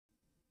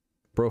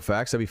Bro,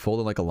 facts, I'd be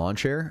folding like a lawn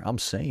chair. I'm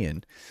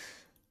saying.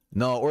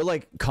 No, or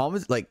like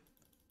comments, like,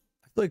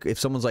 I feel like if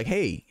someone's like,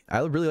 hey, I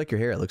really like your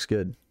hair, it looks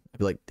good. I'd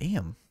be like,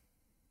 damn.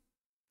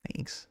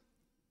 Thanks.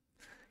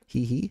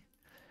 Hee hee.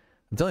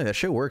 I'm telling you, that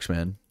shit works,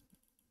 man.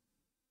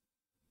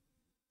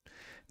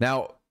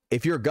 Now,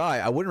 if you're a guy,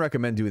 I wouldn't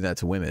recommend doing that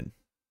to women.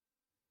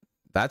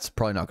 That's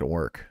probably not going to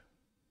work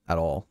at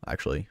all,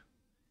 actually.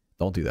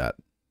 Don't do that.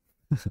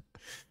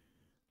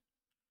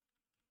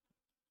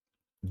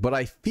 But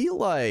I feel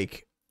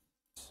like...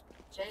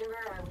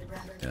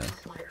 Yeah.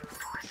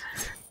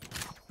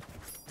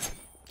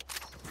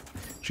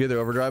 Did you get the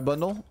overdrive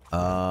bundle?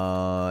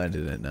 I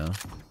didn't know.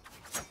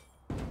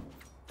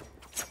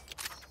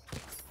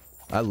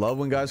 I love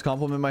when guys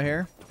compliment my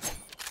hair.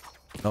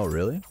 Oh,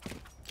 really?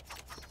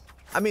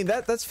 I mean,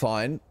 that's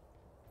fine.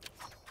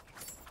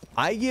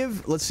 I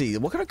give... Let's see.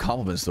 What kind of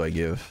compliments do I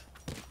give?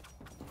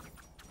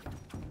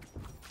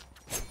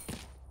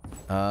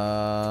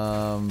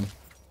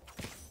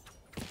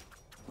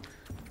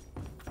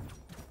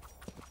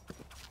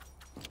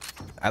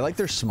 I like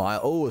their smile.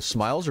 Oh,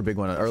 smiles are a big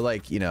one. Or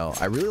like, you know,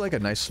 I really like a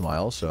nice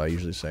smile, so I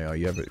usually say, oh,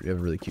 you have a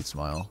really cute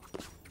smile.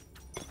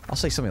 I'll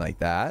say something like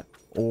that.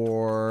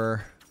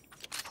 Or...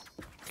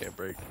 Can't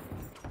break.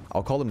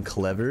 I'll call them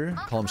clever,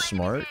 call them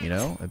smart, you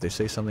know? If they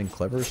say something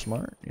clever or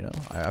smart, you know?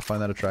 I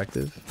find that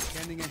attractive.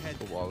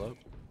 Wall up.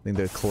 I think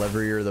the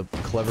cleverer the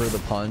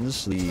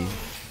puns, the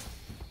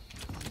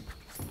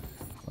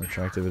more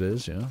attractive it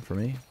is, you know, for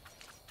me.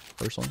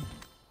 Personally.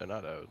 They're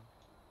not out.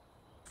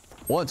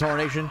 One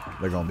Tarnation,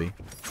 they're gonna be.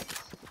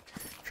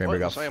 Chamber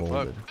got Slam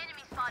folded.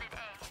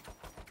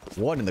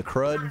 One in the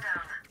crud.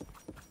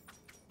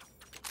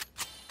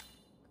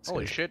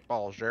 Holy shit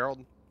balls,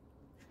 Gerald.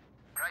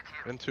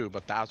 And two,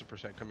 but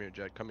 1000%. Come here,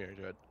 Jed. Come here,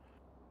 Jed.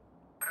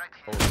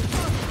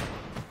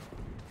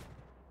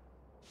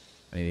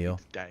 I need a heal.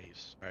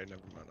 Days. Alright,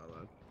 never mind all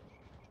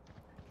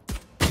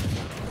that.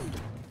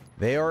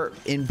 They are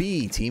in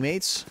B,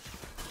 teammates.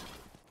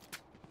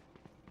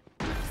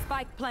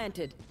 Spike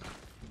planted.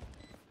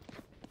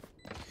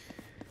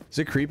 Is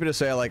it creepy to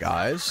say I like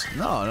eyes?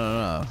 No, no,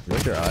 no, no. You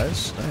like your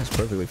eyes? That's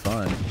perfectly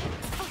fine.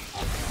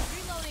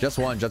 Just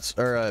one. Just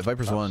or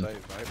Viper's one. I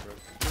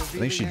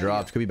think she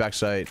dropped. Could be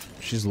backside.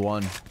 She's the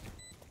one.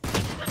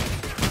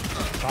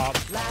 Top.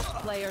 Last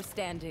player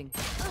standing.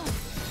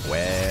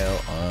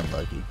 Well,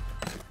 unlucky.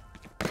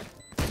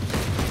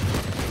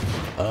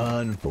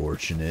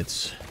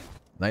 Unfortunate.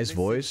 Nice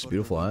voice,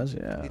 beautiful eyes.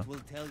 Yeah.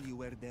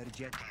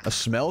 A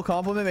smell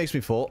compliment makes me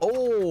full.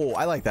 Oh,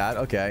 I like that.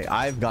 Okay,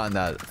 I've gotten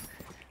that.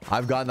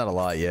 I've gotten that a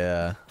lot.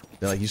 Yeah.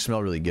 They're like, you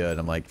smell really good.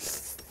 I'm like,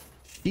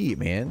 gee,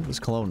 man, this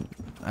cologne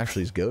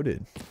actually is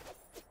goated.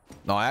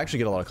 No, I actually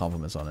get a lot of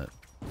compliments on it.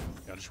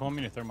 I just want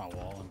me to throw my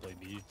wall and play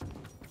B.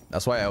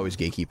 That's why I always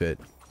gatekeep it.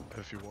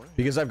 If you want.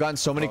 Because I've gotten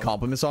so many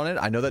compliments on it,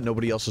 I know that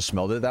nobody else has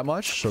smelled it that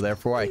much, so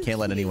therefore I can't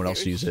let anyone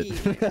else use it.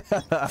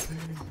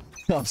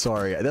 I'm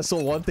sorry. That's the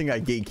one thing I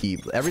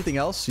gatekeep. Everything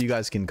else you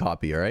guys can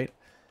copy, alright?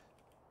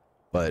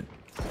 But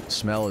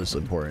smell is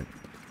important.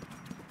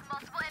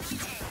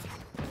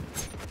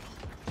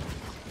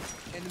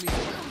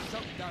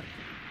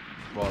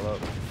 Wall up.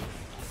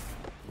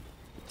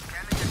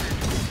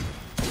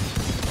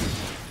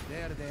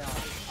 There they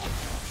are.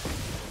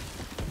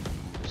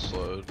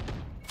 Slowed.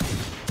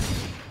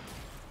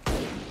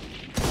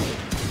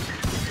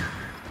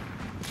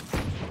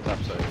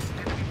 Top side.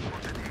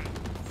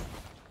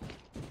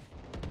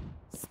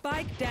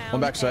 Spike down.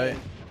 One backside.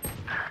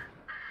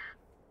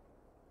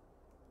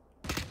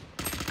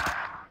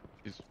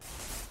 He's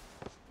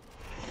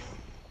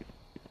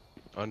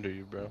under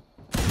you, bro.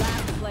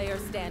 Last player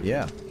standing.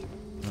 Yeah.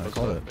 I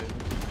called it.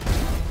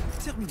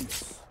 Baby.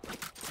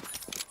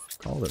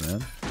 Called it,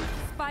 man.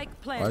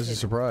 Spike planted. Why is he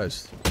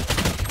surprised?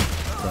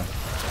 Okay.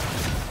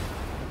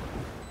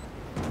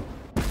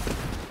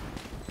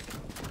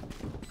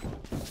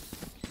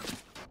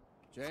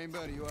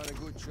 Chamber, you are a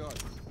good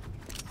shot.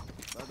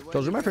 So,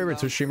 you're my favorite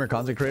Twitch streamer,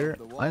 content creator.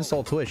 I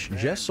installed Twitch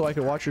just so I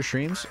could watch your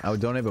streams. I would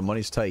donate, but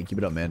money's tight. Keep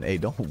it up, man. Hey,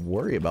 don't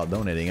worry about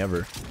donating ever.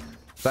 The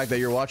fact that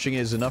you're watching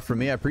is enough for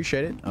me. I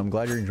appreciate it. I'm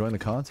glad you're enjoying the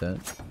content.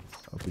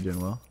 Hope you're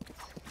doing well.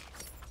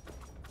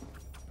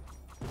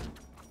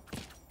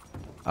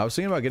 I was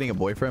thinking about getting a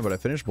boyfriend, but I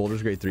finished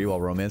Baldur's Gate 3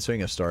 while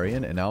romancing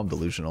Astarion, and now I'm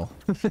delusional.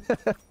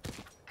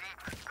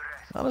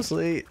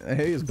 Honestly,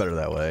 hey, it's better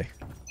that way.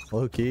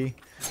 Low key.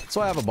 That's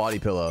why I have a body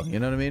pillow. You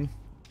know what I mean?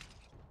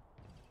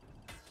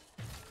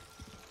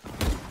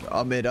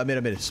 I'm mid.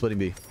 Splitting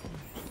B.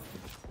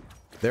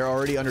 They're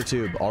already under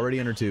tube. Already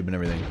under tube and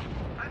everything.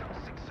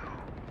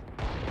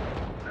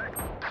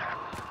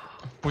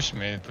 Push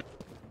me.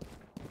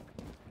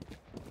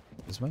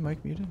 Is my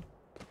mic muted?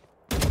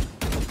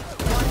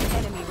 One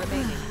enemy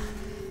remaining.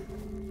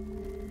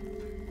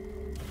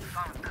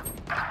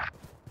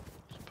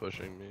 He's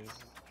pushing me.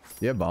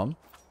 Yeah, bomb.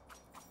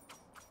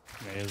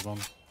 Yeah, he has one.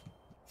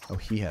 Oh,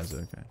 he has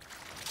it. Okay.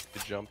 He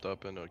jumped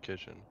up into a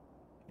kitchen.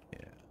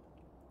 Yeah.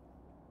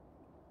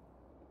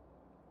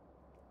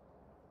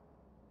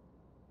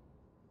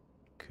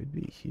 Could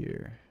be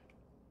here.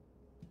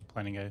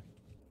 Planning A.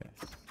 Okay.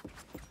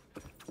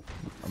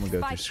 I'm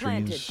gonna go through Spike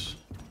planted. screens.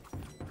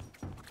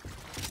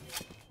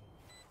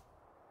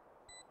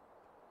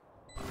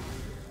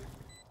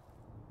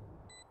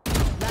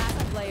 Last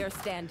player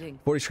standing.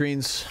 40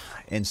 screens.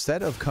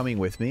 Instead of coming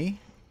with me,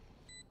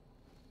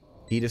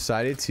 he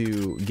decided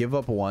to give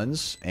up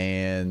ones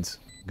and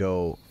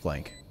go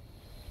flank.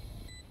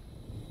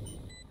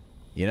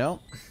 You know?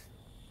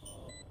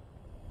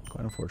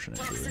 Quite unfortunate.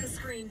 Toxin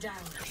screen down.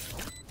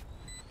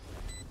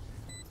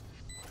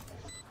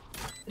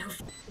 No,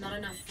 not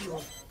enough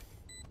fuel.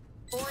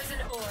 Poison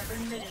orb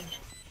emitting.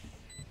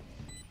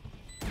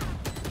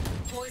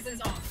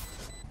 Poison's off.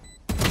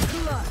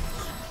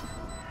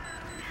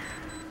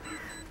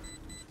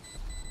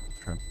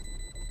 Okay.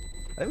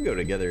 I think we go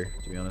together,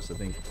 to be honest. I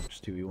think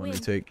just 2v1 to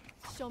take.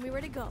 Show me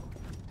where to go.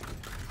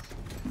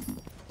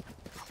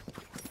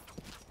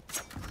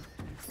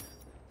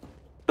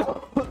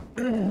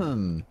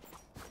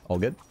 All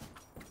good?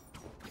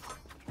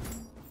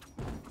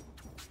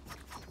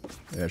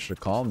 Yeah, I should have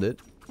calmed it.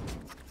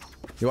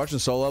 You watching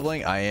Soul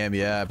Leveling? I am,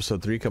 yeah.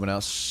 Episode 3 coming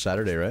out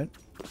Saturday, right?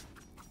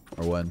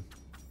 Or when?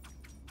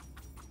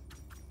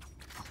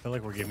 I feel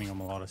like we're giving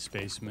them a lot of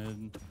space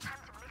mid.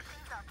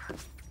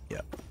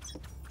 Yeah.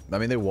 I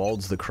mean, they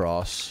walled the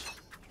cross.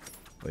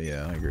 But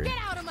yeah, I agree. Get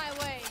out of my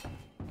way.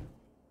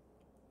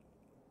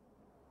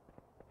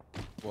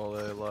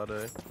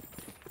 Lade.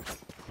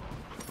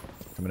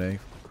 Coming A,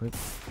 quick.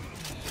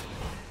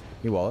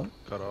 You wall it?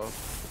 Cut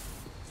off.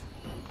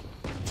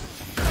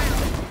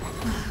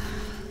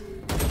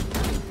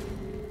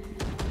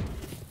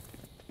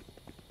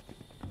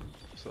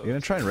 So They're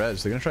gonna try and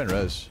res. They're gonna try and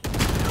res.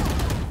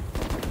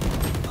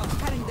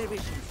 Cutting their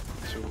vision.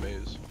 2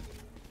 maze.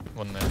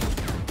 One there.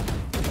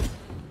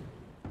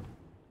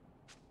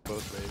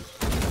 Both maze.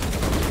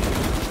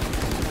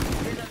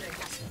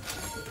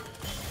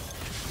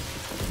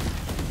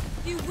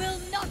 You will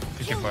not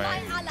kill my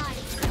ally.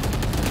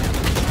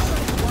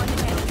 One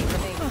enemy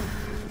remaining.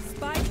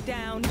 Spike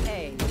down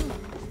A.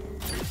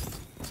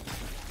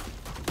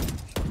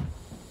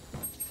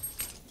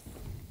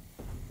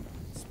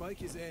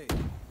 Spike is A.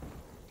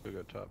 We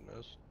got top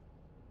nest.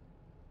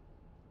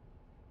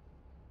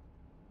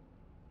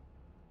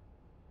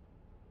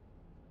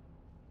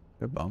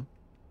 Good bomb.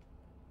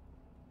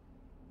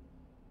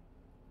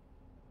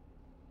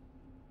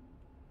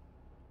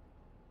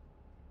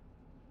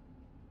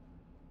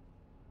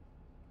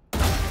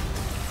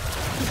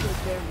 People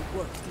barely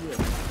work here.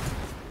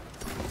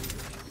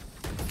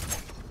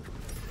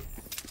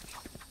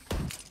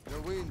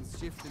 The wind's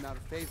shifting our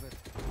favor.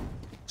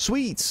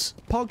 Sweets!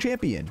 Pog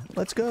champion.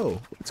 Let's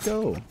go. Let's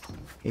go.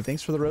 Hey,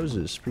 thanks for the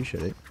roses.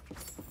 Appreciate it.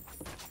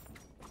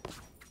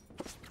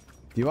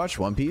 Do you watch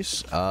One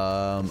Piece?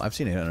 I've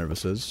seen 800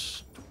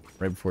 episodes.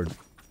 Right before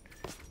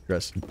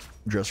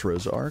Dress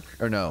Rose arc.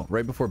 Or no,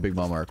 right before Big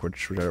Mom arc,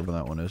 whichever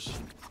that one is.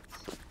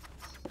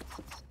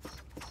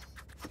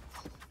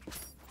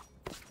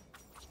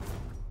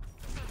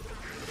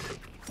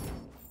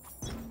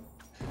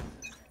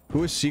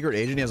 Who is secret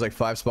agent? He has like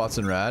 5 spots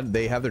in rad.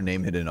 They have their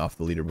name hidden off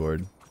the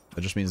leaderboard.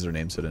 That just means their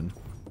name's hidden.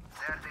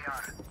 There they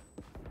are.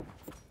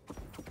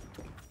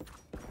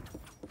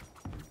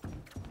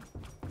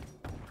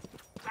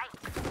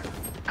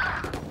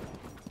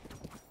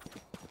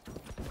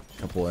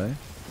 Couple A.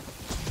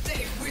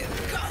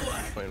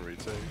 Playing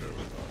retake or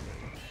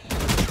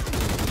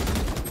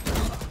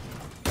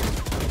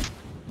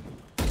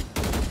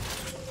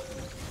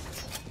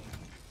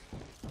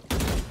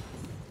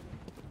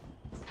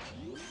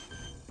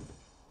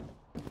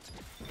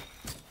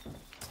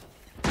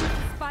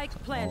Spike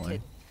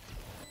planted.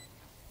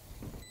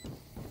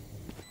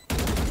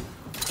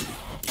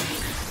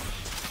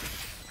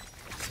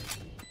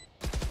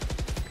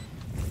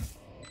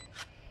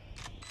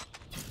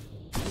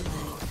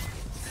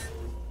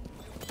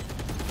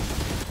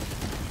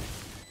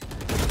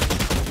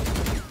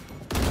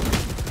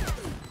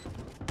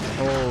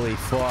 Holy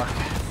fuck.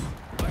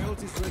 My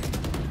ult is ready.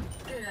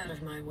 Get out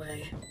of my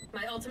way.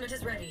 My ultimate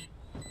is ready.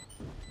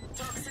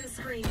 Toxin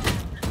screen down.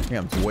 I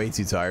think I'm way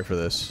too tired for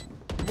this.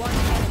 One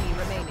enemy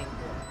remaining.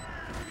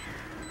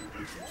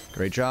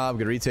 Great job.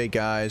 Good retake,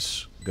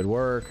 guys. Good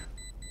work.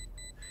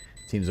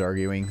 Team's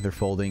arguing. They're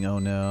folding. Oh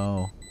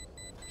no.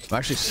 I'm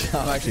actually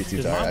too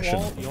Is tired. I my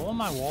wall, shouldn't. you want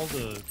my wall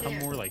to come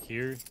more like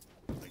here?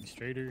 Like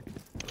straighter?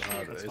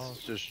 That's all.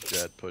 it's just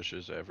Jet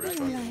pushes every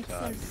fucking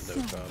time. No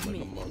time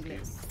like a monkey.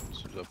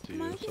 It's up to you.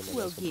 Someone else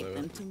will play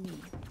with. to me.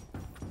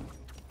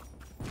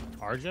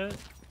 RJ?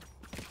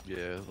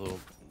 Yeah,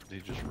 he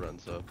just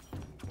runs up.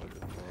 Like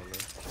a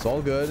It's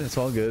all good. It's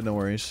all good. No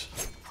worries.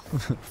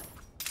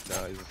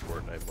 Nah, he's a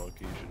Fortnite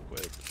monkey. You should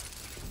quit.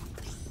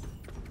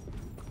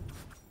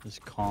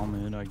 Just calm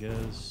it, I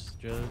guess,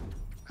 Jed.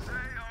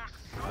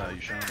 Nah,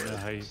 you should quit.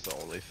 how you- It's the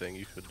only thing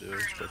you could do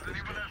is quit this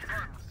game.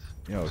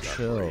 Yo, It's not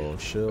chill, free.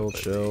 chill,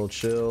 It's chill, like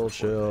chill, for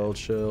chill, Fortnite.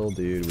 chill,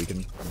 dude. We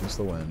can miss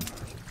the win.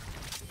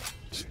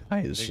 This guy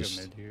is They go just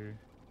mid here.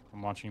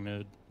 I'm watching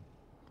mid.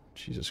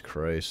 Jesus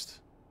Christ.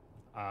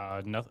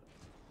 Nothing.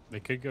 They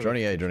could go.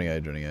 Journey A, journey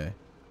A, journey A.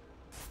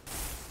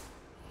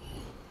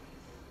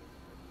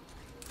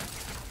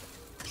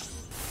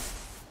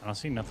 I don't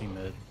see nothing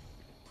mid.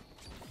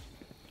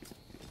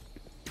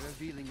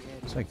 Revealing area.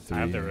 It's like I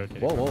have 3. to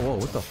rotate. Whoa, whoa, whoa.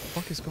 What the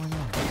fuck is going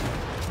on?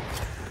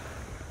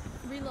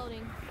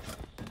 Reloading.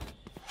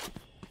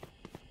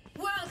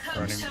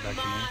 Welcome Running to back to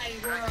my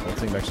world.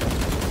 Ulting back side.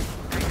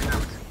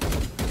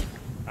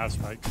 I have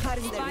spike.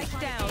 Spike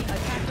down.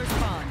 Attacker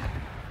spawn.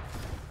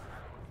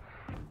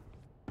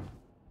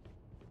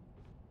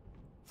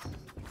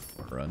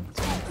 Run.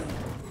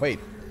 Wait.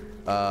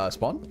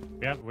 Spawn?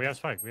 We have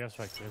spike. We have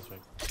spike. We have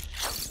spike.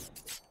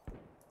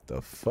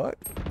 The fuck?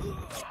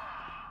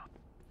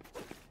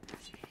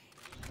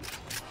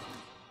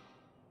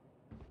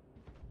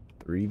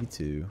 Three v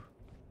 2.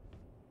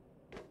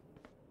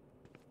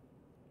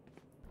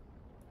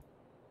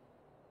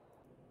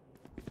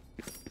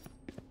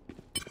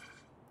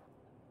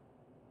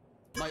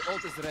 My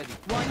ult is ready.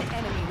 One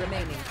enemy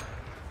remaining.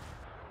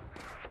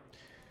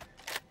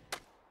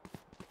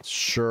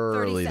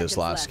 Surely 30 this seconds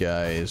last left.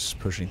 guy is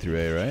pushing through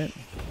A, right?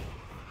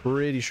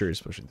 Pretty sure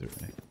he's pushing through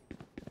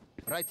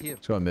A. Right here.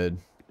 He's going mid.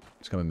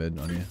 He's coming mid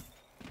on you.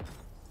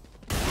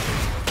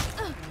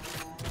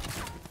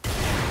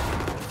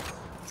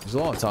 He's a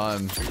long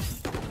time.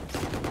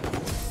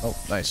 Oh,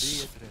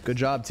 nice. Good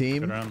job, Good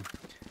team. round.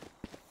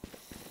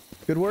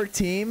 Good work,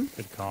 team.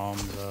 Good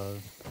calms.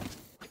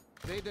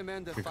 They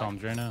demand a Good fight.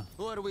 calms, Reyna.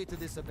 Who are we to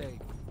disobey?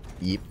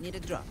 Yep. Need a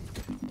drop.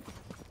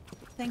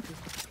 Thank you.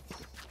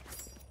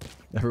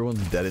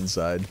 Everyone's dead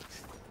inside.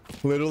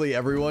 Literally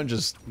everyone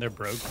just... They're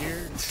broke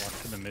here. Watch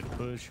for the mid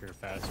push or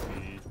fast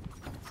speed.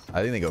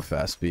 I think they go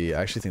fast B.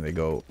 I actually think they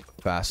go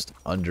fast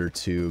under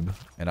tube.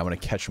 And I'm going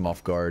to catch them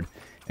off guard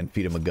and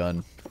feed them a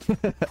gun.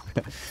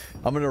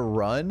 I'm going to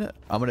run.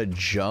 I'm going to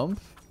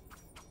jump.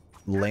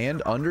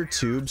 Land under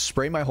tube.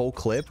 Spray my whole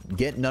clip.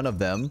 Get none of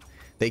them.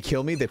 They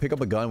kill me. They pick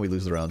up a gun. We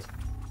lose the round.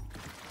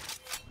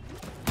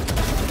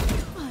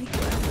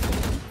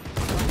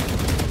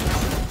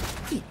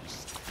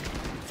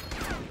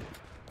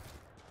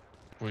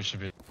 We should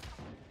be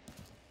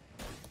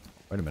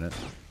Wait a minute.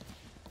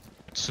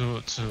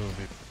 two.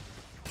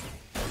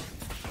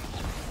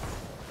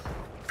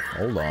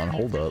 Hold on.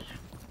 Hold up.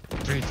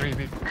 Three.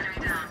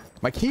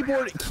 My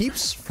keyboard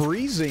keeps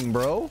freezing,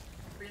 bro.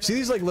 See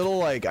these like little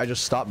like I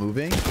just stop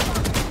moving?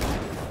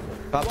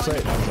 Top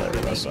side.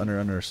 That's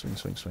under.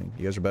 Swing.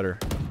 You guys are better.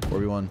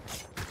 4v1.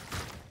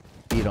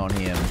 Beat on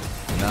him.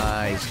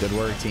 Nice. Good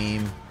work,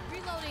 team.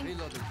 Reloading.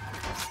 Reloading.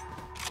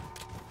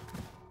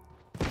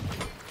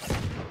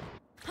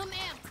 I'm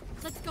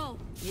amped. Let's go.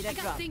 Need a I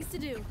got drop. things to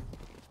do.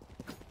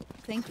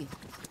 Thank you.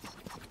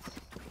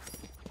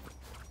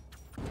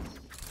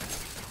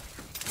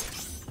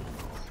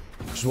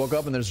 Just woke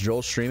up and there's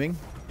Joel streaming.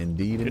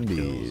 Indeed, Good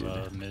indeed.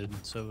 kills, mid,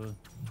 Sova.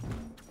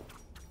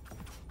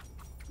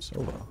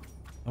 Sova.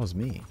 That was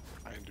me.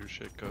 I didn't do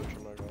shit, coach.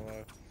 I'm not gonna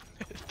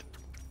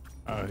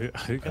lie.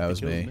 Who got That the was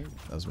kills me. mid?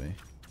 That was me.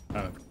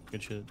 Oh,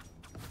 good shit.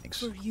 Thanks.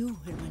 For you,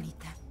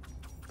 hermanita.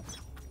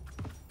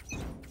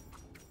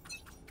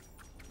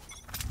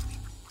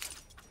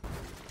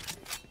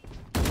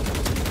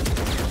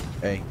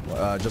 Hey,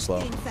 just low.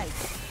 Inside.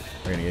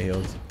 We're gonna get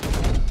healed.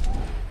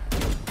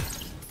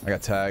 I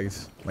got tagged.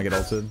 I get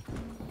ulted.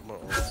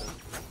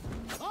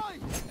 I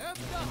am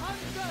the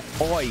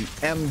hunter.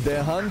 I am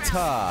the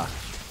hunter.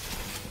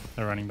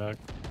 They're running back.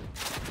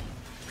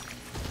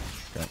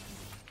 Okay.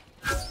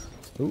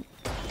 Ooh.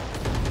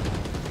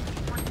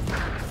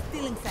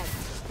 Still inside.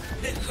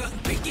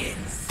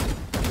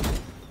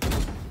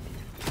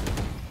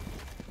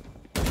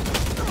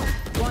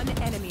 One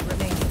enemy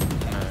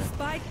remaining.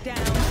 Spike down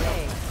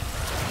A.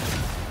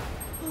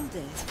 Hold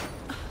it.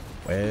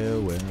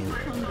 Well.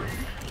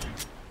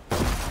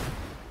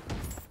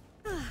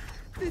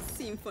 The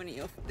symphony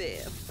of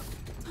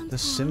death. The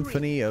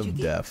symphony of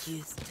death.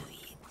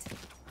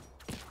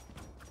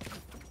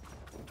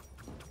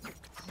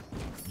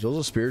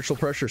 Joel's spiritual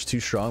pressure is too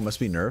strong. Must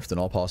be nerfed in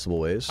all possible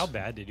ways. How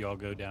bad did y'all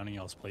go down in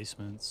y'all's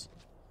placements?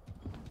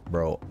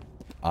 Bro,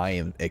 I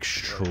am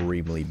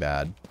extremely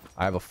bad.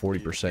 I have a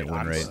 40%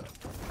 win rate.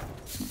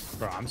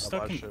 Bro, I'm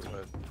stuck in. Shit, man.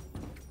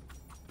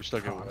 You're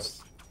stuck in what?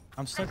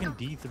 I'm stuck in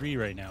D3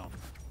 right now.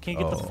 Can't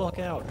get the Oh. fuck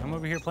out. I'm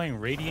over here playing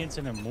Radiance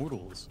and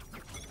Immortals.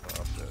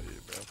 I'll tell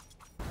you,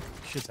 bro.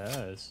 Shit's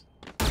ass.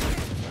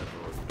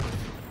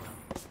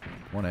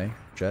 1A,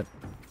 Jet.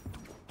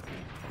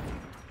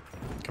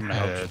 Coming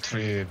out.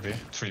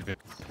 3B.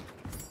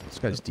 This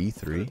guy's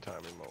D3. Good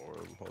timing, my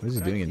world. What is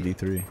he doing in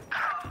D3?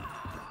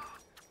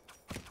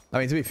 I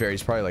mean, to be fair,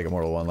 he's probably like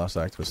Immortal 1 last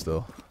act, but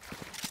still.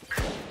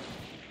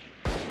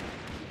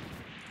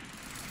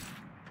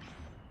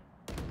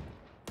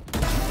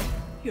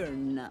 You're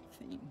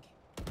nothing.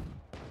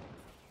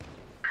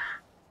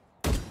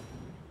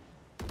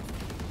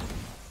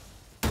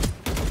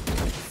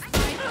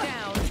 Spike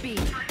down B.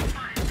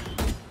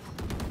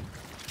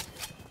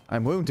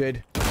 I'm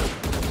wounded.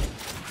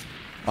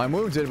 I'm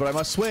wounded, but I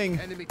must swing.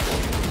 Enemy.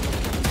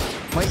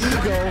 My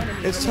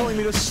ego is telling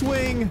me to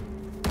swing.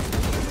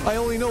 I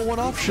only know one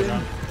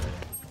option.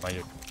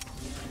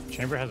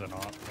 Chamber has an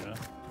op,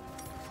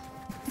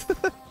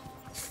 yeah.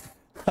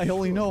 I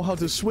only know how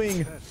to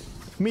swing.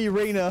 Me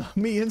Reyna.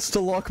 Me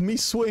insta-lock. Me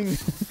swing.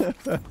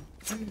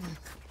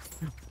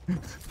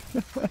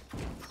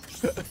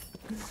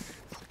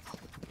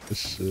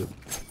 Shit.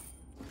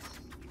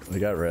 I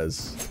got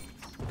res.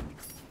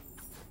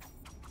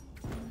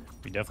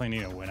 We definitely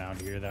need to win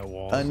out here. That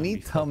wall.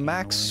 Anita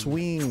max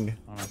swing.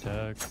 On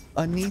attack.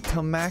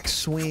 Anita max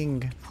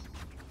swing.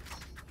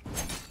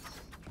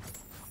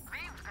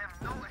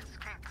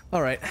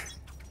 Alright.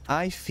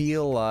 I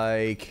feel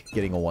like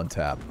getting a one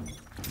tap.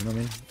 You know what I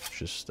mean?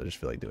 I just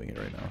feel like doing it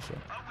right now, so.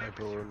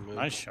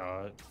 Nice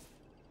shot.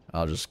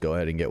 I'll just go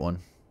ahead and get one.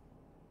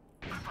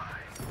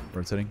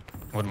 Rotating.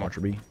 One more.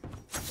 Archer B.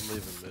 I'm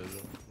leaving mid.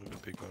 We can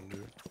peek on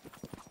dude.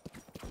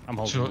 I'm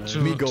holding it.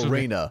 Me go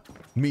Reyna.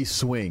 Me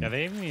swing. Yeah,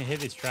 they haven't even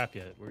hit his trap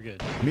yet. We're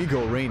good. Me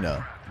go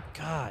Reyna.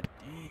 God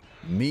dang.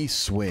 Me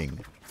swing.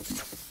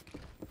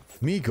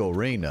 Me go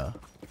Reyna.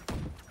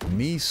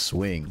 Me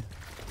swing.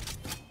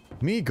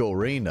 Me go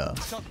Reyna.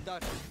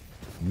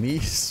 Me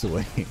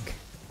swing.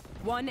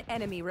 One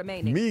enemy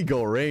remaining. Me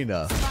go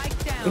Reyna.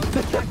 Spike down.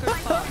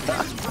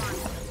 Attacker spawn.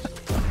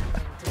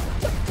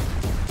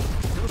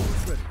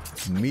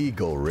 Me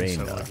go So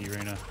Reyna. lucky,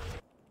 Reyna.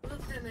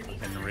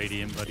 And the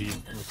Radiant buddy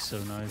looks so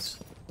nice.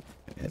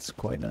 It's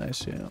quite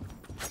nice, yeah.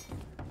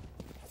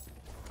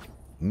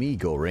 Me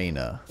go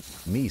Reyna.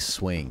 Me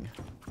swing.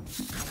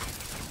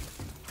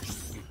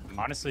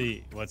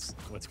 Honestly, what's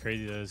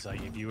crazy though is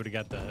like if you would have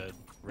got the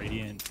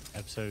Radiant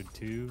episode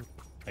 2,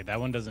 like that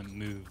one doesn't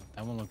move.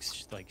 That one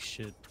looks like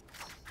shit.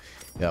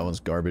 Yeah, that one's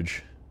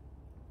garbage.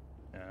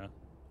 Yeah.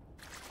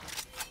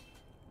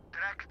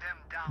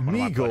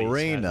 Me go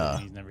Reyna.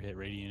 He's never hit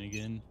Radiant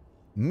again.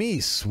 Me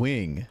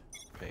swing.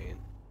 Pain.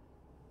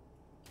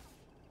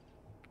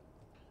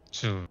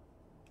 Two.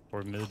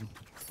 Or mid.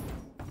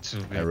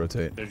 Two. I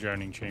rotate. They're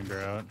drowning chamber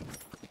out.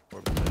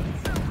 Or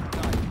mid.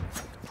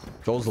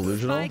 Joel's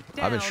delusional.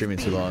 I've been streaming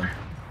too long.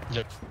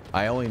 Yep.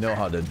 I only know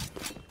how to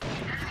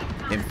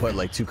input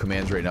like 2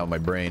 commands right now in my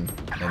brain,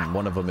 and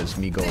one of them is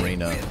me go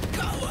Reyna.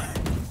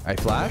 I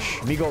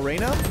flash. Me go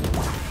Reyna.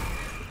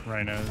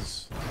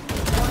 Rhinos.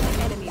 One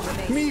enemy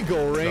remaining. Me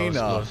go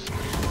Reyna.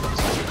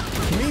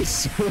 Me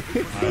swing.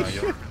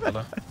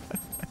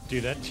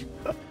 Dude,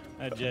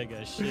 that jet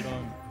got shit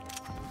on.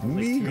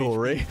 Me go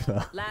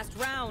Reyna. Last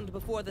round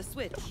before the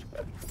switch.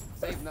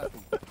 Save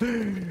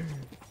nothing.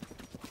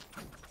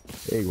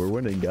 Hey, we're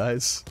winning,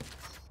 guys.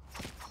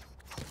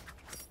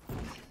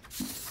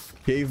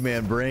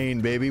 Caveman brain,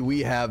 baby.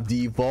 We have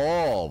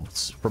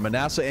devolved from a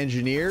NASA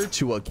engineer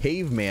to a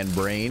caveman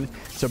brain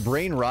to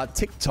brain rot,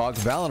 TikTok,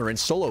 Valorant,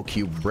 solo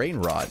queue brain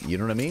rot. You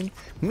know what I mean?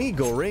 Me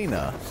go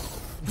Reyna.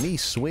 Me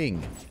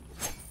swing.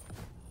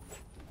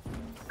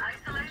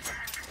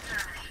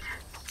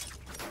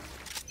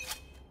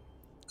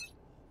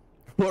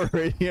 What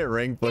Radiant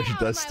rank push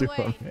does to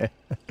him, man.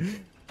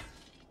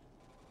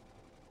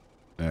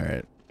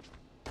 Alright.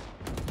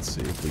 Let's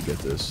see if we get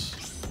this.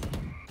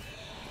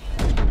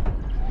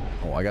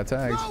 Oh, I got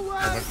tagged.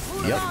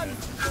 Yep.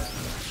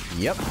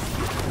 Yep.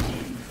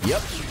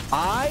 Yep.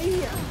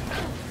 I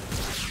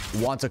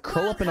want to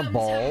curl up in a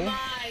ball.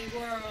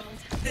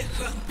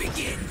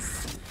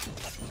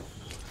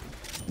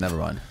 Never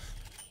mind.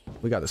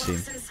 We got this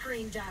team.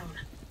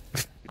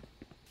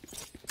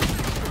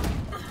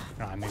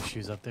 Ah, make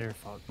shoes up there.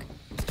 Fuck.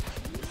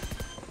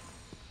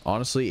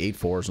 Honestly,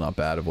 8-4 is not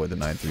bad. Avoid the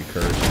 9-3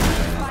 curse.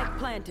 Spike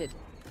planted.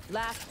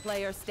 Last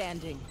player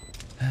standing.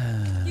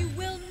 You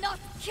will not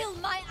kill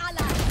my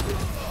ally.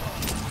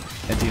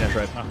 And Tina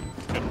tried. Oh,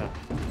 good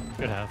half.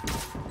 Good half.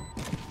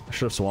 I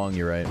should have swung.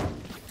 You're right.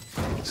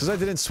 Because I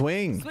didn't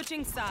swing.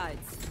 Switching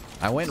sides.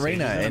 I went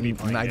Reyna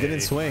and I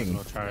didn't swing.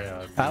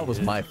 That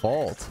was my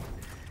fault.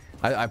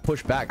 I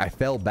pushed back. I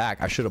fell back.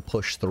 I should have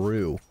pushed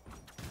through.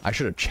 I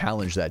should have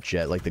challenged that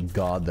jet like the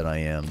god that I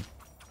am.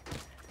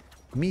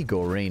 Me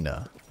go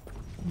Reyna.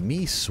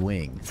 Me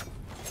swing.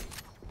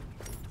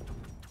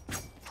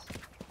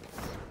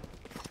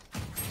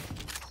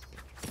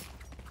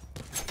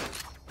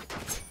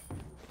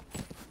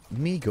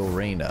 Me go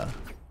Reyna.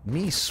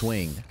 Me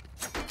swing.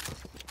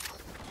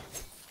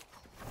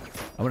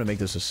 I'm gonna make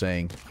this a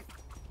saying.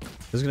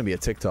 This is gonna be a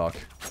TikTok.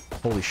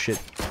 Holy shit.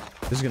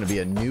 This is gonna be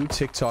a new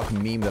TikTok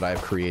meme that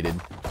I've created.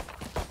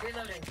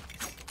 Reloading.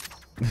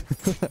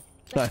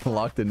 I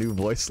unlocked a new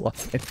voice line.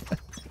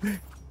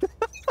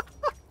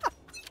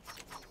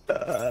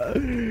 Oh,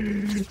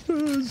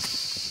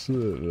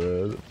 shit,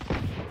 man.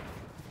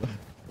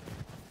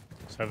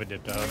 So have it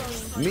dipped out.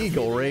 Me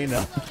go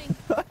Reyna.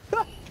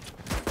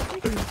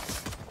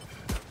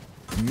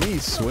 Me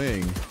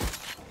swing.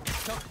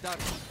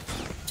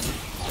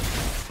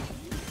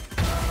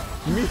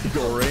 Me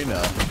go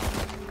Reyna.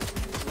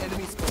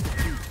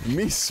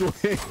 Me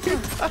swing.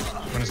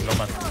 One is low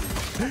man.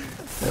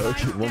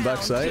 Okay, one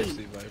back side.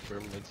 See Viper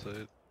mid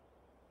side.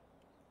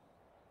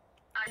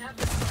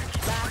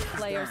 Last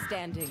player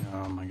standing.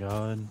 Oh my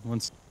god.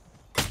 Once.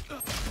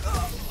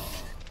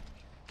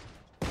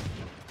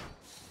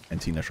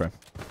 And Tina try.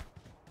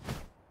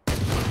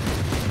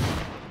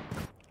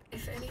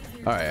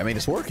 Alright, I mean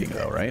it's working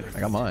though, right? I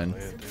got mine.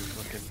 Yeah, dude,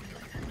 fucking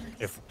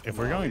If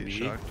we're going B,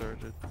 shock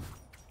darted.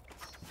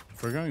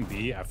 If we're going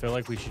B, I feel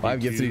like we should.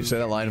 5 gifted. You say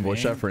that line in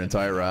voice chat for an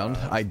entire round.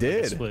 I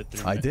did.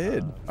 I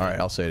did. All right,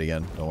 I'll say it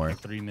again. Don't worry.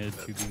 3 mid,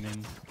 2 B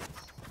mid.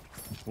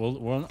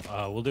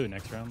 We'll do it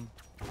next round.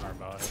 Our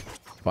bye.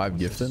 5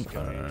 gifted. Get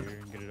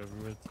it over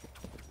with.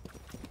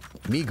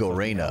 Me go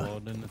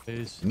Reyna. In the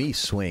face. Me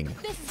swing.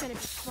 This is gonna be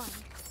fun.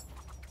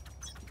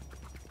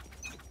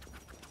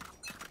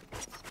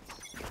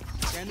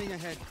 Scanning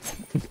ahead.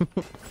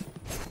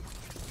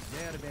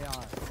 There they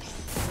are.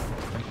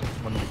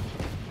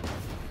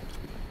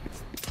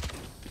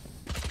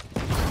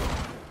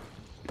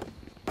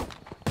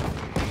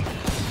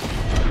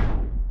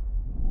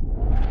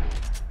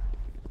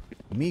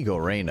 Me go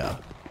Reyna.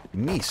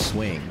 Me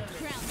swing.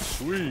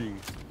 Swing.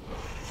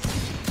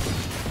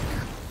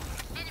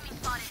 Enemy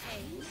spotted A.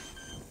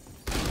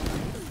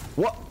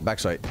 What?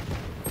 Backside.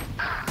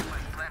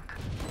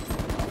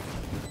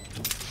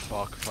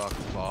 Fuck.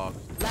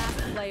 Last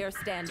player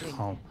standing.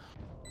 Oh.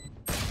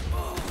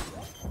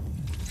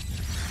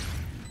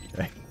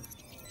 Okay.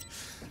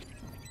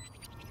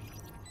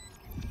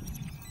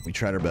 We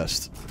tried our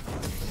best.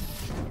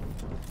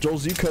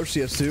 Jollz, you coach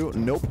CS2?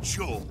 Nope.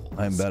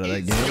 I'm bad at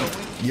that game.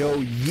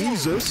 Yo,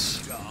 Jesus.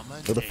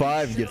 For the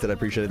 5 gifted, I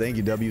appreciate it. Thank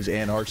you, W's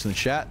and hearts in the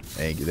chat.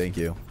 Thank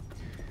you.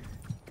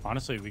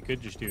 Honestly, we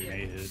could just do an A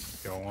hit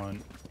if y'all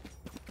want.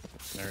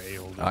 They're A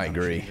holder. I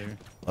agree.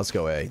 Let's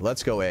go A.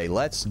 Let's go A.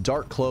 Let's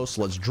dart close.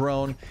 Let's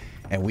drone,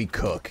 and we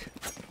cook.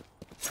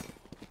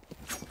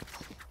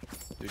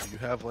 Dude, you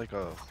have like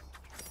a,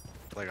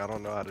 I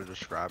don't know how to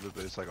describe it,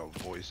 but it's like a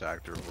voice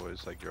actor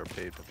voice, like you're a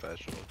paid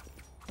professional.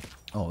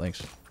 Oh,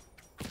 thanks.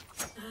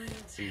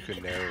 So you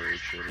can narrate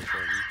shit or something.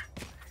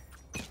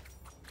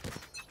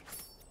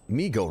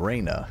 Me go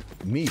Reyna.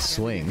 Me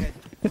swing.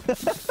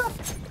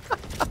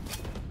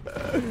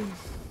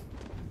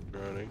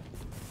 Running.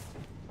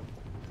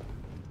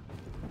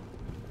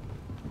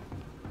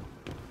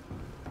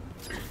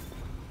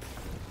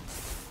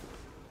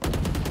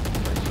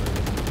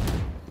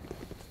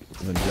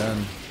 And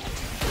then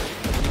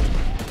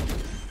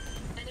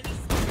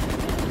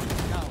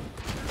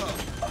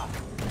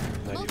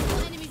Multiple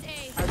enemies A.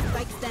 Our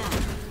spike's down.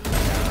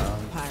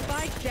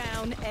 Spike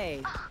down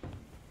A.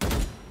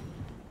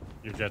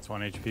 Your Jet's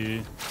 1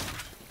 HP.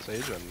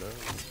 Sage, I know.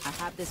 I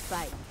have this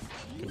fight.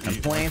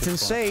 I'm planting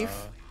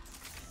safe.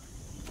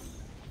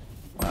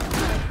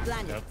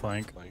 Blinded. Got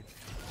flank. Like,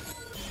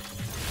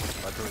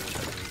 I don't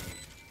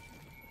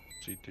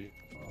CT.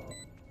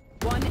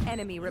 One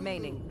enemy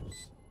remaining.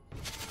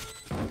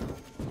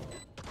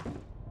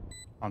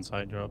 On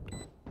side dropped.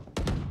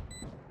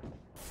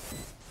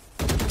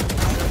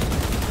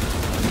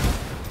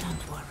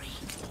 Don't worry.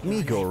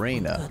 Me go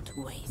Reyna.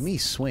 Me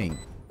swing.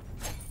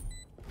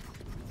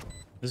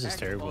 This is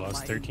terrible. I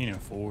was 13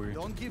 and 4.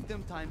 Don't give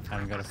them time.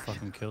 Haven't got a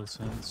fucking kill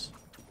since.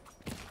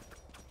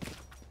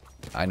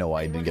 I know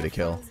why he didn't get a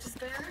kill.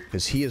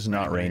 Because he is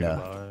not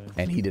Reyna,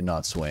 and he did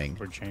not swing.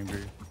 Or chamber.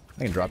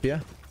 I can drop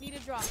you. Need a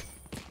drop.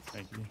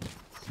 Thank you.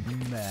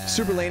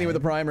 Super Laney with the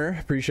primer.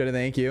 Appreciate it.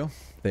 Thank you.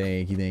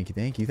 Thank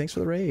you. Thanks for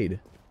the raid.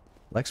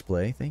 Lex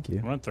play. Thank you.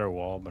 I'm gonna throw a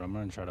wall, but I'm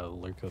gonna try to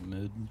lurk up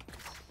mid.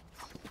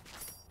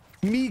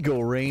 Me go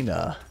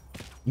Reyna.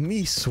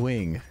 Me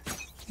swing.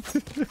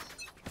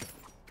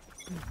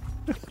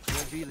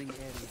 Revealing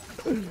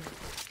area.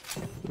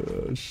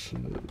 Oh shit.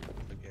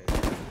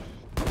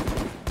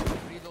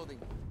 Reloading.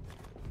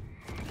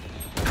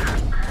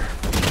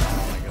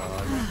 Oh my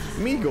god.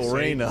 Me go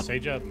Reyna.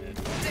 Sage up mid.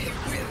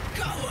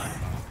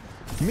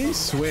 Me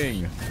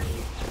swing.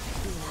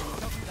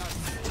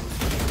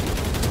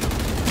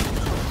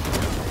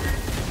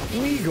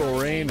 Me go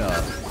Reyna.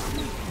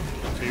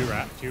 Two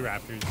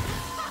raptors.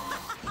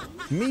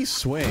 Me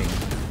swing.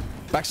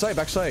 Backside.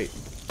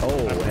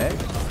 Oh heck.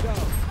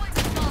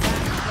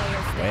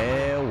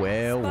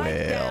 Well.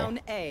 Spike down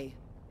A.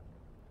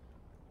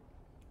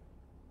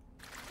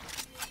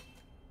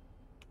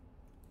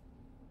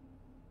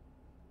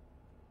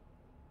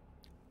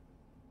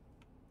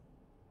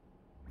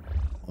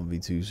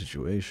 V2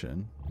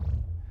 situation.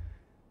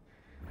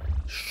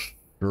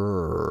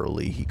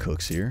 Surely he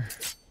cooks here.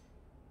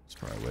 He's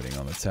probably waiting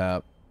on the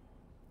tap.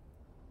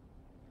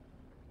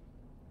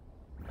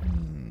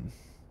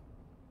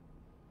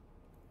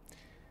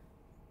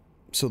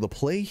 So the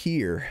play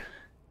here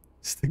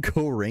is to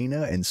go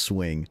Reyna and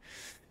swing.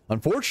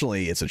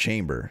 Unfortunately, it's a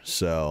chamber,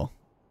 so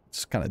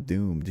it's kind of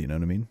doomed, you know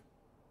what I mean?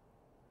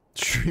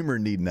 Streamer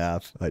need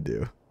nap. I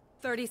do.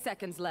 30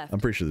 seconds left. I'm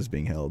pretty sure this is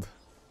being held.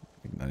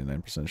 Like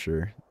 99%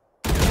 sure.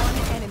 One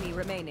enemy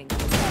remaining.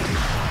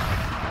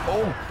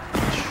 Oh!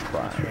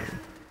 Try.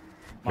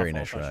 Very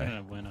nice I try. shouldn't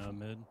have went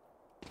mid.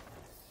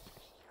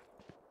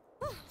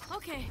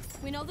 Okay,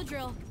 we know the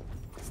drill.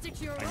 Stick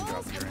to your I can roles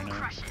drop you and right we'll now.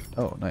 crush it.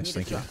 Oh, nice.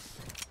 Thank you.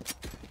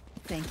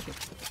 Thank you.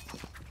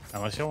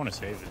 Unless y'all want to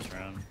save this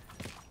round.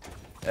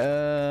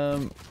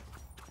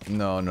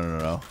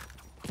 No.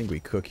 I think we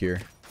cook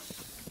here.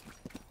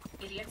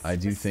 I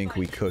do think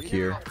we cook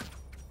here.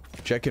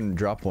 Check and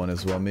drop one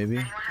as well, maybe.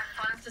 Anyone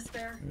have funds to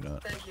spare? Maybe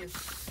not. Thank you.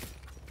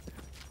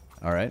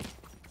 All right.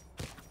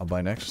 I'll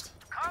buy next.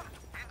 Come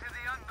into the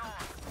unknown.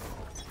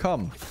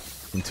 Come.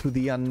 into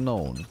the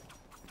unknown.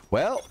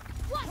 Well,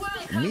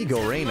 me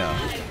go Reyna.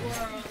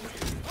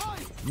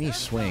 Me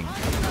swing.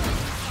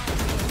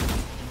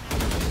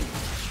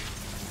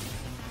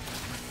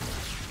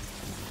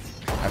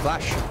 I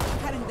flash.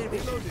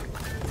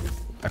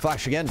 I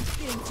flash again.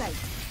 Playing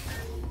safe.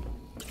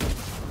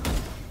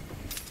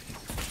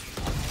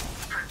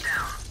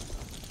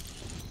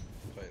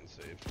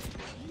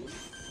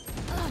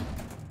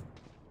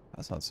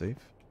 That's not safe.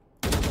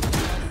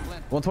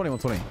 120,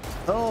 120.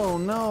 Oh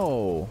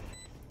no!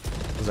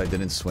 Because I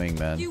didn't swing,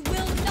 man. You will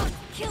not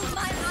kill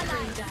my ally.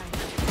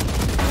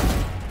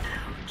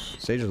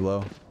 Sage is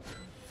low.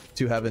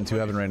 Two heaven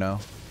right now.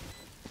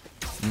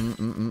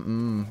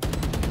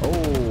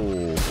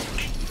 Oh!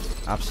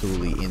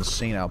 Absolutely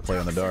insane outplay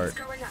on the dart.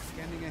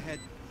 Scanning ahead.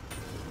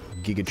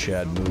 Giga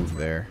Chad move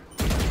there.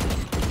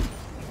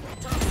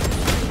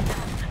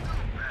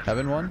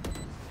 Heaven one.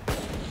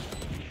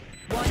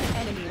 One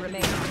enemy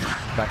remaining.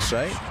 Back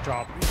sight.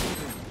 Drop.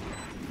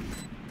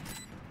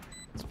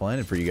 It's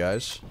planted for you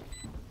guys.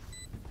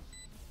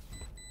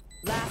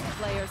 Last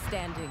player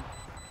standing.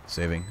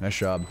 Saving. Nice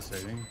job.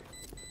 Saving.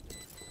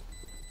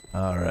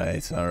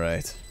 Alright,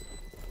 alright.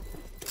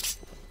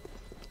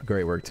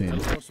 Great work, team.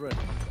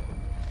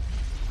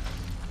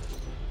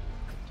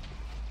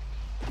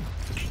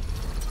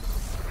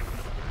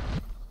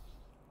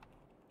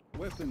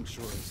 Weapon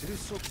choice. It is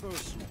so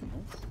personal,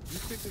 no? You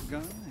pick a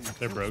gun and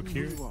They're tell broke me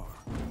here. who you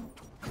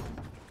are.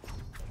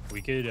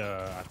 We could,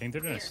 I think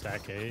they're gonna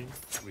stack A.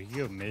 We could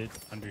go mid,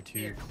 under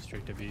 2,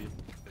 straight to B. Yeah,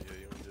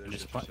 you wanna do it?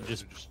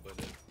 Just split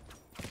it.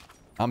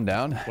 I'm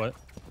down. What?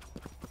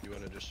 You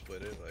wanna just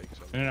split it? Like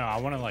something? No, I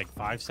want to like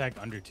 5-stack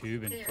under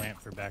tube and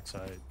plant for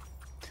backside.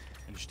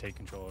 And just take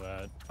control of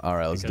that.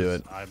 Alright, let's do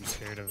it. Because I'm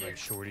scared of like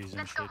shorties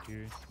and shit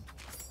here.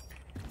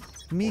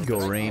 Me Or go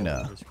this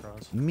Reyna. this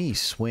cross. Me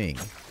swing.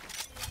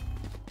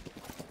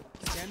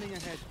 Scanning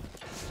ahead.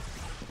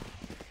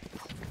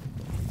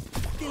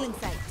 Stealing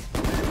sight.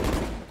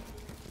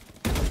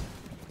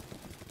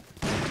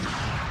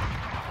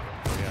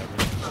 Yeah,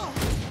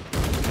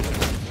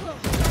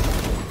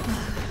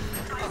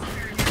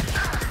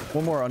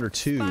 One more under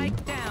 2.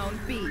 Spike down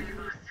B.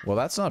 Well,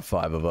 that's not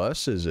 5 of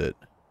us, is it?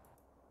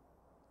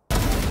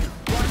 One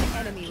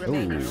enemy Ooh.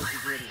 remaining.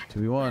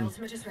 2v1.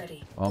 Ultimate is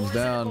ready. Bomb's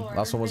down.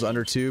 Last one was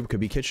under tube.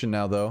 Could be kitchen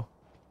now, though.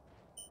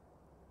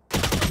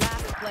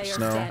 Last player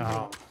Snow. standing.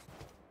 Oh.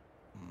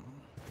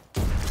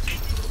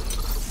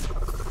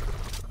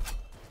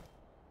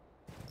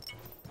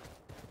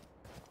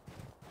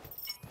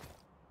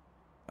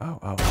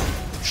 Oh.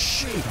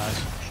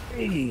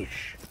 Sheesh.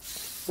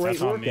 Great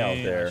That's on work me. out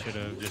there. I should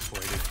have just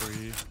waited for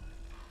you.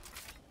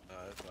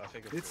 I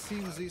think It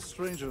seems these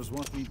strangers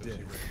want me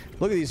dead.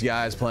 Look at these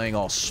guys playing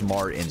all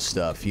smart and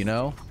stuff, you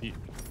know?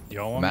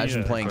 Y'all want me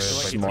Imagine to- playing I feel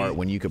like it's smart ea-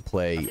 when you could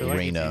play I feel like it's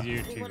Reyna.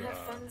 easier to, Anyone have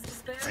funds to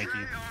spare? thank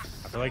you.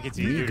 I feel like it's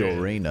Me easier go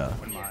to Reyna.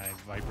 when my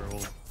Viper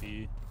ult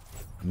B.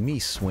 Me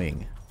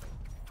swing.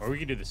 Or we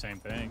could do the same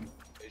thing.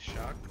 they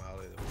shock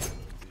Molly.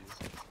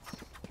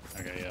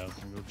 Okay, yeah.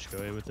 We'll just go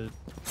A with it.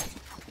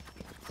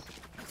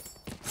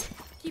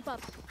 Keep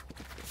up.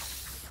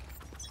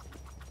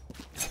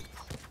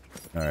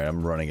 Alright,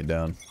 I'm running it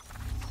down.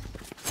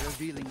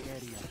 Revealing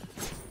area.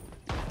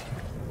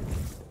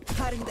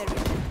 Cutting their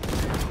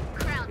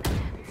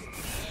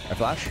I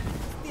flash?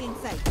 stealing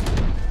sight.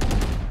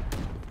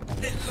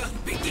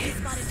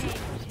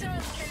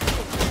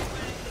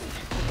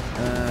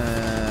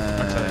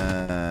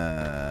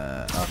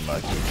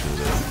 Unlucky.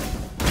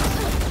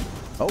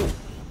 Oh!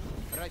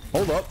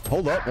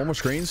 Hold up. One more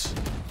screens.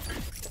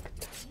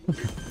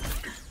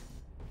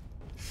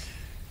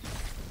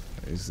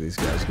 These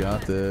guys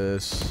got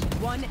this.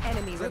 One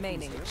enemy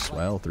remaining.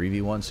 Well,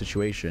 3v1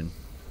 situation.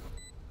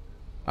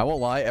 I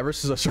won't lie, ever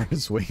since I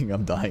started swinging,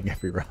 I'm dying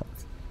every round.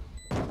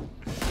 I'm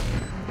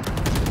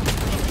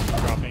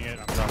dropping it.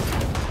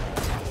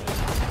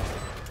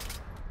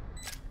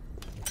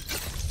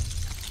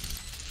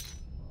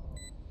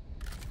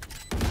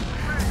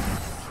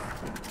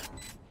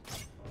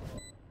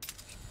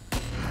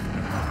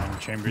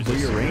 Chambers But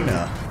is you're super-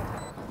 Reyna.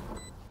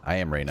 I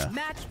am Reyna.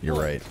 Match You're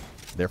point. right.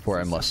 Therefore,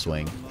 I must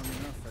swing. Long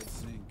enough, I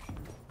think.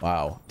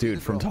 Wow.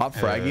 Dude, from top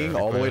fragging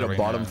all the way to Reyna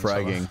bottom and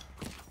Sova.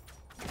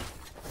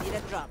 fragging. Need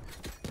a drop.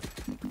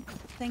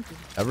 Thank you.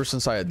 Ever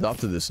since I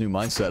adopted this new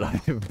mindset, I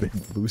have been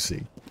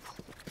boosy.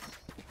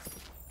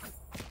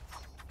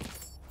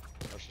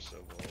 That's just so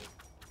bold.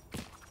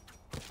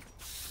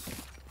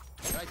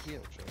 Right here.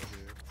 Watch out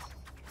here.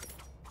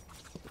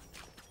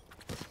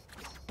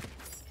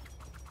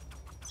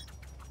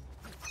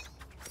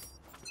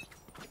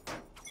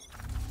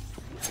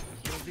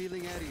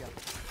 Revealing area.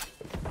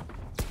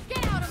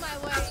 Get out of my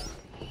way.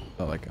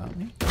 Oh, that got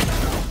me.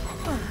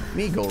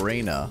 Me go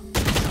Reyna.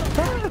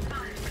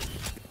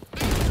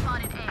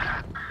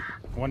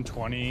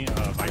 120.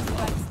 Viper.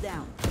 Spike's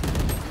down.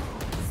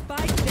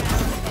 Spike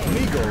down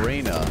Me go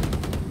Reyna.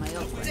 A. My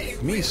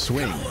ultimate. Me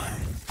swing.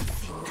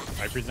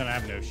 Viper's gonna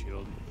have no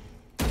shield.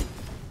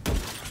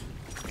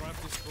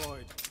 Trap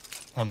destroyed.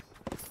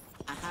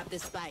 I have the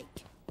spike.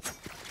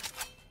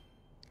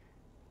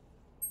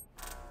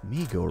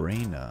 Me go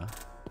Reyna.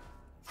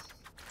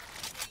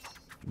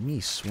 Me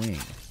swing.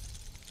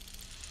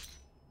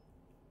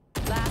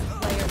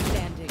 Last player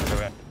standing.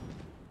 Correct.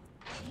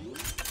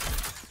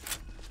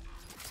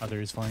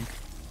 Other is flank.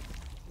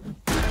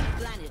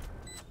 Planet.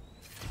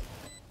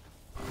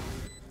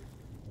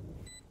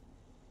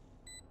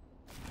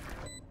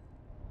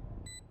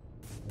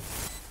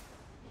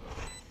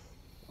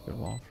 Good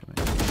ball for me.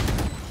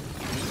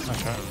 I'll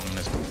try on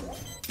this one.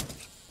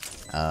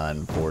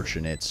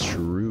 Unfortunate,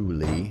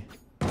 truly.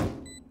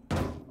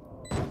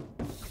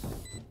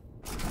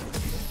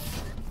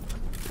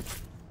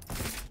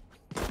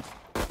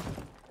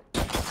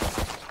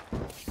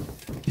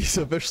 He's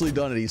officially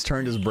done it. He's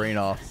turned his brain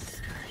off.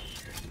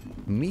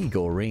 Me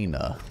go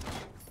Reyna.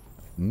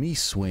 Me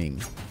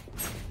swing.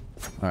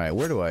 Alright,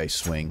 where do I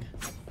swing?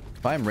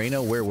 If I'm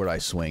Reyna, where would I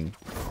swing?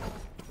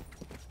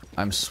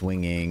 I'm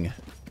swinging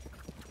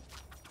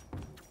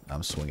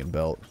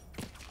belt.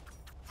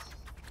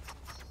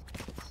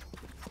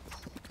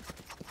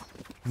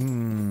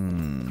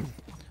 I'm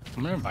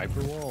gonna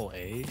Viper Wall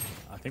A.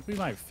 I think we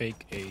might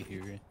fake A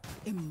here.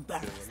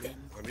 Embarrassing.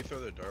 Let me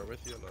throw the dart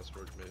with you and let's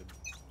work mid.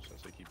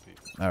 Since they keep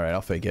peeking. Alright,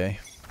 I'll fake A.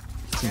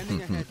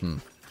 Scanning ahead.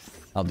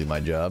 I'll do my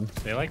job.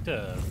 They like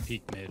to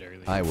peek mid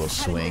early. I will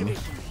swing.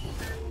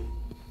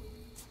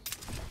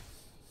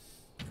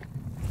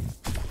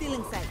 Still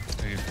inside.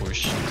 We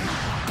push.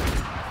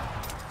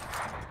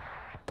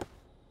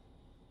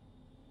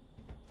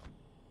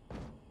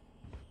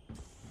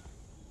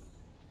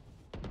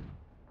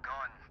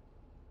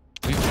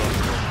 We both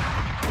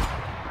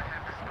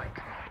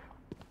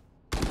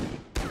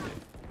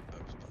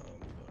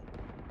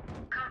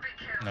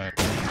no.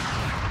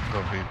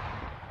 Go B.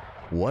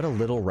 What a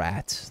little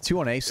rat. 2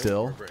 on A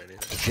still.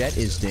 Jet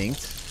is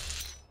dinked.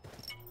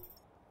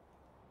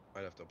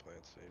 Might have to play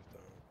it safe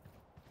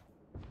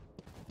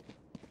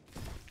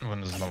though.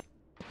 One is low.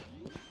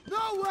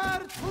 Nowhere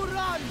to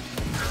run!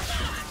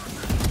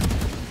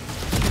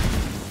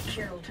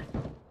 Killed.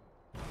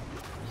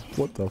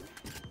 What the?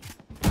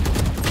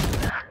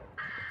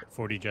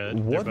 40 jet.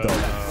 What They're the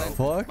both,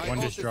 fuck? My one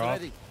ult just is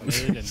dropped ready.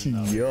 mid and the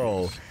other-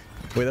 Yo.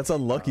 Wait, that's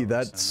unlucky.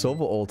 That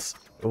Sova ult.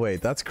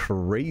 Wait, that's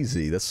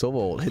crazy. That Sova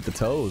ult hit the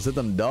toes. Hit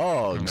them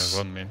dogs.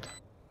 One mid.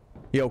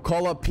 Yo,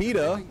 call up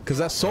PETA, because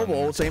that Sova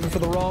ult's aiming for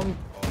the wrong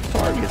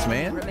targets,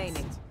 man.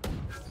 Remaining.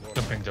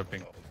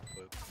 Jumping.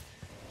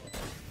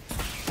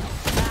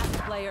 Last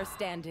player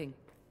standing.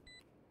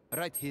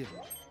 Right here.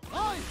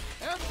 I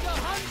am the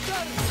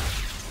hunter!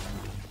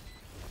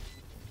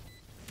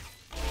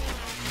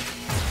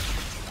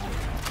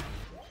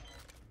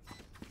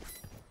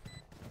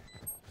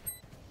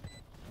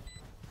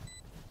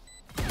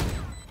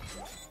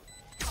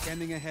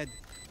 Scanning ahead.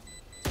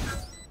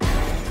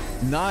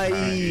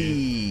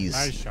 Nice.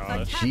 Nice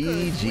shot.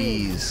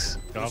 GG's.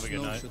 Go have a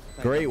good night.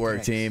 Great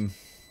work, team.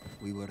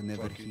 We were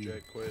never Fuck you, here.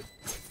 Jet, quit.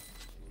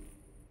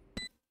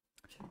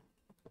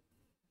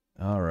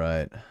 All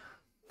right.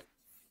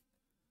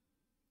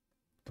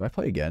 Do I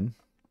play again?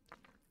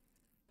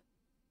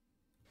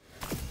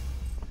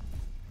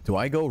 Do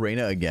I go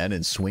Reyna again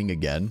and swing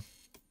again?